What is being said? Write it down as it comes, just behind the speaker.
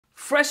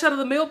Fresh out of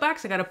the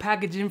mailbox, I got a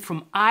package in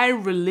from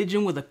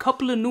iReligion with a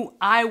couple of new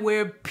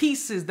eyewear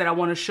pieces that I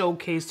want to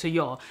showcase to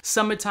y'all.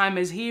 Summertime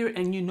is here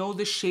and you know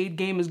the shade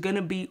game is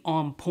gonna be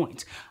on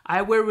point.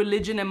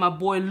 iReligion and my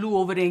boy Lou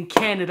over there in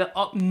Canada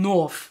up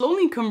north.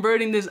 Slowly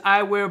converting this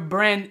eyewear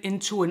brand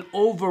into an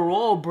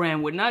overall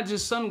brand with not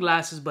just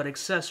sunglasses but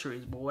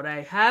accessories. But what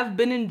I have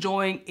been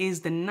enjoying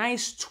is the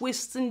nice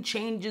twists and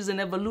changes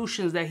and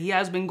evolutions that he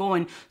has been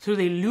going through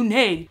the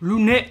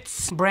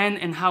lunettes brand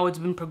and how it's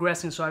been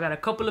progressing. So I got a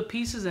couple of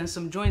pieces and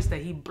some joints that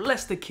he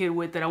blessed the kid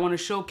with that I want to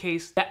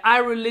showcase that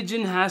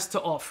iReligion has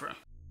to offer.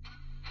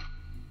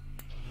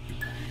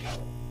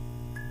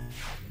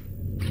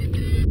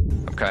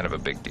 I'm kind of a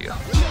big deal.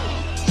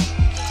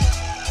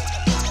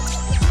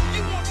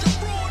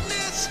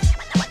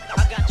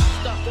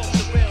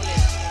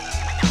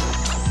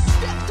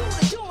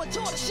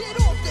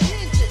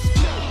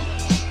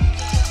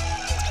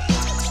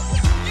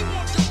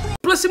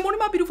 Blessed morning,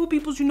 my beautiful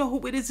peoples. You know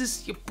who it is.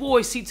 It's your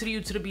boy, C to the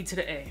U to the B to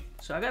the A.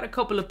 So I got a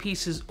couple of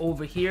pieces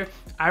over here.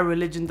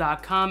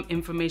 iReligion.com.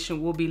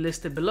 Information will be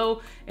listed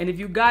below. And if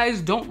you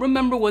guys don't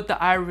remember what the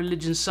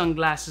iReligion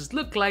sunglasses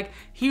look like,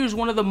 here's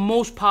one of the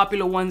most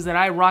popular ones that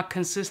I rock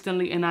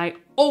consistently and I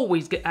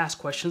always get asked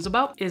questions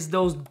about, is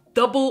those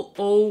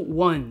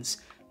 001s.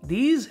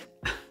 These,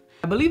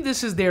 I believe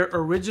this is their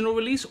original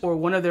release or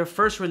one of their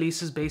first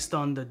releases based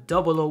on the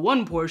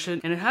 001 portion,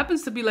 and it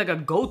happens to be like a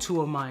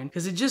go-to of mine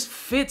because it just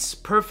fits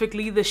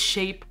perfectly, the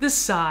shape, the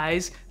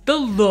size, the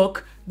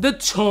look, the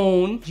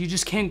tone. You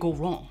just can't go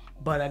wrong.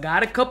 But I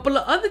got a couple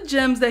of other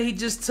gems that he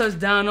just touched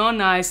down on.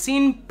 Now, I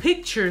seen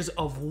pictures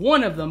of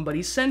one of them, but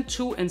he sent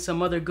two and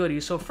some other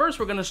goodies. So first,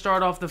 we're gonna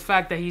start off the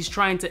fact that he's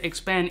trying to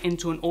expand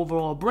into an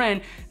overall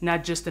brand,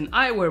 not just an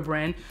eyewear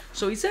brand.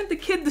 So he sent the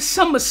kid the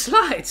summer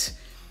slides.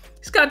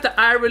 He's got the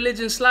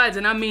iReligion slides,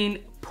 and I mean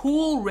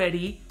pool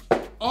ready,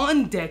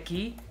 on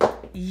decky.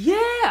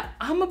 Yeah,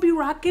 I'ma be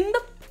rocking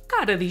the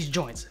fuck out of these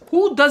joints.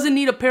 Who doesn't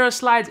need a pair of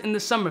slides in the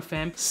summer,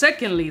 fam?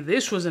 Secondly,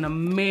 this was an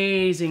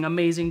amazing,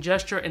 amazing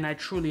gesture, and I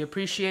truly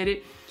appreciate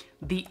it.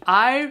 The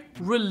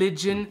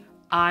iReligion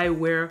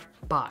eyewear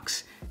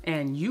box.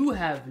 And you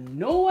have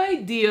no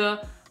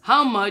idea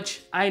how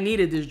much I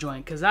needed this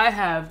joint, because I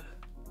have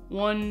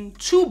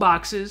two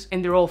boxes,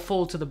 and they're all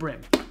full to the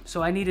brim.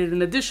 So I needed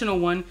an additional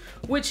one,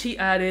 which he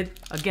added.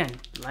 Again,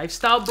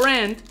 lifestyle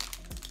brand.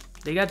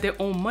 They got their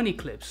own money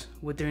clips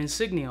with their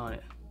insignia on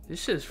it.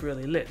 This shit's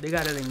really lit. They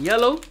got it in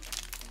yellow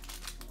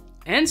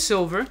and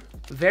silver.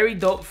 Very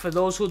dope for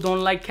those who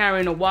don't like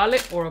carrying a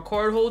wallet or a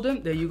card holder.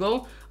 There you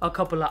go. A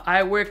couple of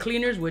eyewear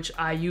cleaners, which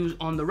I use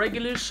on the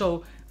regular.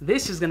 So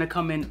this is gonna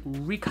come in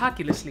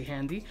ridiculously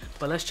handy.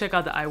 But let's check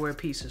out the eyewear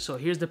pieces. So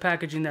here's the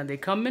packaging that they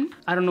come in.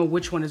 I don't know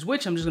which one is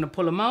which. I'm just gonna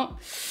pull them out.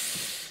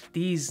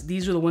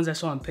 These are the ones I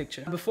saw in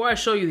picture. Before I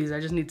show you these, I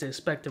just need to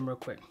inspect them real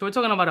quick. So we're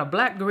talking about a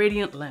black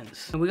gradient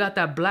lens. And we got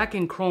that black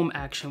and chrome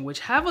action, which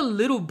have a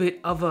little bit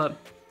of a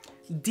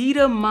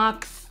Dita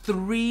Mach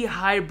 3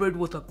 hybrid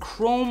with a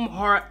chrome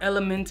heart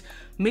element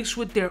mixed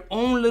with their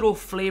own little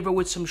flavor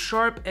with some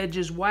sharp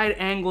edges, wide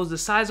angles. The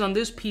size on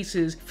this piece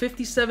is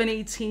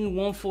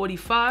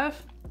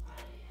 57/18/145.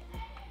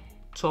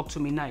 Talk to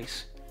me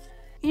nice.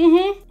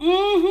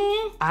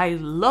 I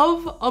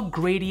love a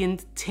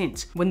gradient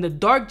tint. When the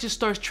dark just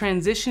starts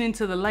transitioning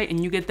to the light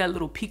and you get that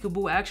little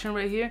peekaboo action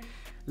right here,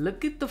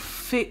 look at the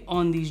fit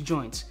on these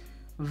joints.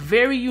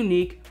 Very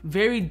unique,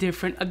 very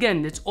different.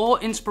 Again, it's all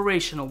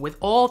inspirational. With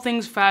all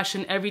things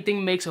fashion,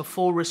 everything makes a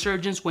full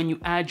resurgence when you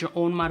add your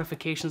own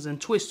modifications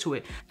and twists to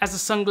it. As a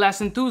sunglass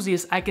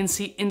enthusiast, I can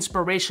see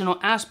inspirational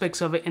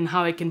aspects of it and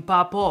how it can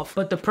pop off.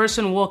 But the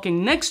person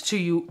walking next to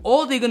you,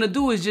 all they're gonna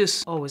do is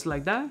just, oh, it's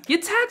like that?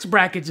 Your tax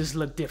bracket just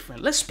look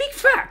different. Let's speak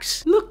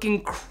facts.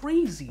 Looking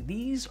crazy.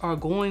 These are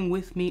going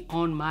with me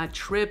on my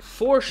trip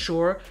for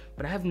sure.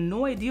 But I have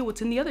no idea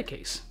what's in the other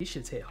case. These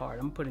shits hit hard.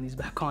 I'm putting these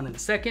back on in a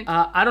second.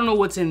 I don't know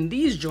what's in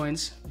these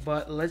joints,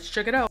 but let's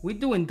check it out. We're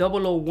doing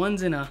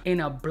 001s in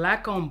a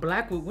black on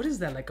black. What is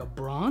that, like a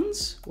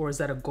bronze? Or is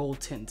that a gold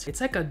tint? It's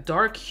like a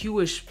dark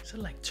hueish, is it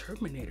like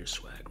Terminator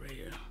swag right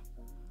here?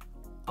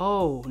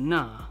 Oh,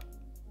 nah.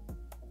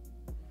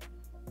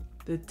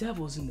 The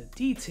devil's in the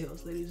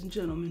details, ladies and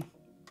gentlemen.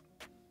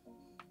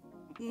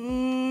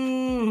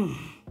 I'm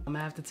gonna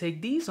have to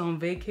take these on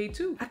vacay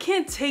too. I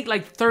can't take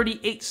like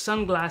 38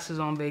 sunglasses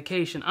on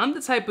vacation. I'm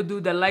the type of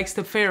dude that likes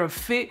to pair a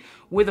fit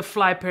with a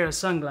fly pair of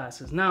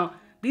sunglasses. Now,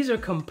 these are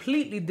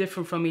completely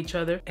different from each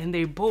other and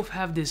they both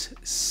have this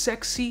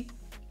sexy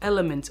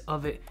element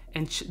of it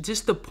and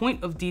just the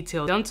point of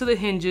detail down to the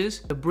hinges,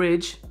 the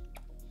bridge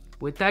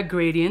with that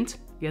gradient.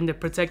 Again, the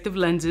protective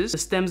lenses. The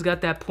stem's got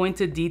that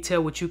pointed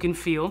detail, which you can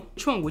feel.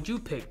 Which one would you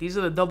pick? These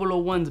are the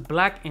 001s,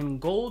 black and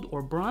gold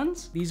or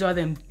bronze. These are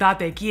them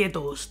tate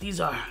quietos. These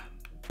are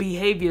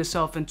behave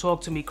yourself and talk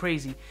to me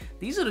crazy.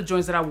 These are the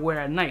joints that I wear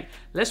at night.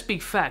 Let's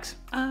speak facts.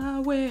 I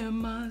wear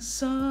my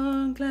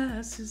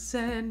sunglasses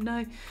at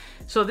night.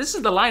 So this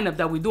is the lineup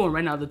that we're doing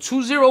right now. The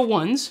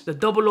 201s, the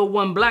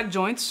 001 black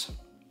joints,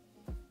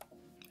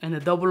 and the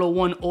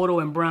 001 auto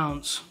and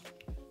browns.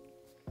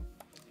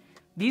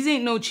 These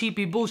ain't no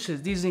cheapy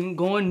bullshit. These ain't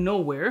going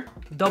nowhere.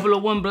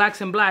 001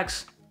 blacks and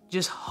blacks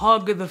just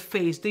hug the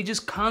face. They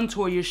just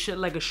contour your shit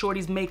like a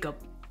shorty's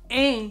makeup.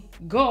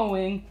 Ain't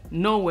going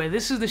nowhere.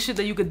 This is the shit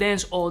that you could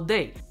dance all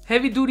day.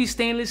 Heavy duty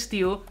stainless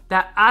steel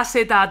that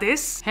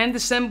acetates, hand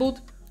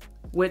assembled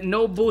with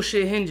no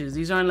bullshit hinges.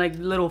 These aren't like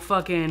little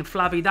fucking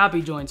floppy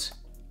doppy joints.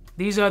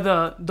 These are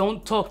the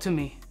don't talk to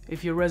me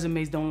if your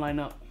resumes don't line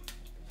up.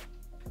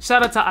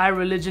 Shout out to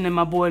iReligion and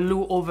my boy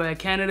Lou over at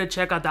Canada.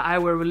 Check out the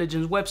Eyewear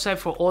Religion's website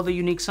for all the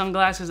unique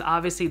sunglasses.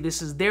 Obviously,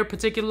 this is their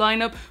particular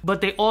lineup, but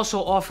they also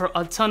offer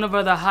a ton of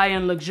other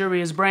high-end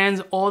luxurious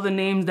brands, all the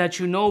names that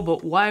you know,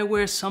 but why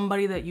wear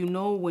somebody that you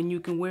know when you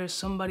can wear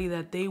somebody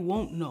that they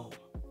won't know?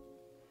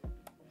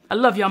 I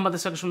love y'all mother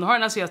suckers from the heart,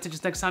 and I'll see y'all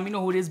stitches next time. You know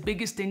who it is,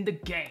 biggest in the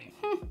game.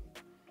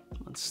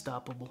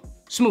 Unstoppable.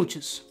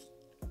 Smooches.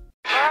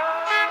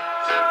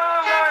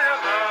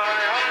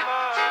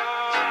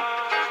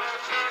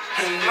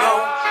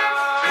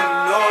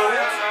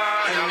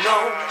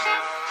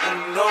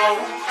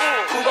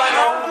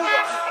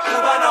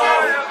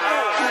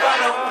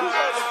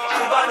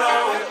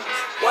 CUBAKNOW.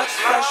 What's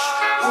fresh?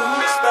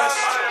 Who's best?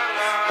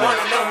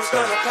 Wanna know who's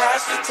gonna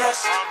pass the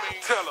test?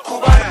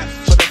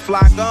 CUBAKNOW. For the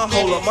fly gun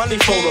holder, money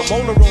folder,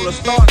 Motorola,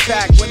 start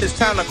tack when it's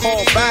time to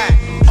call back.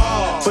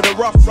 For the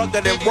rough,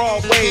 rugged, and raw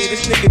way,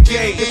 this nigga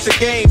Jay, it's a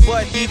game,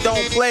 but he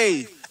don't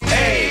play.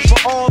 Hey, for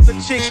all the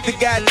chicks that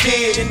got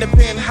dead in the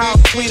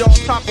penthouse suite on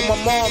top of my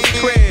mom's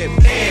crib.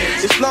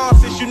 It's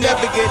nonsense you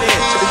never get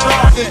in. It's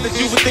nonsense that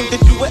you would think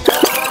that you would.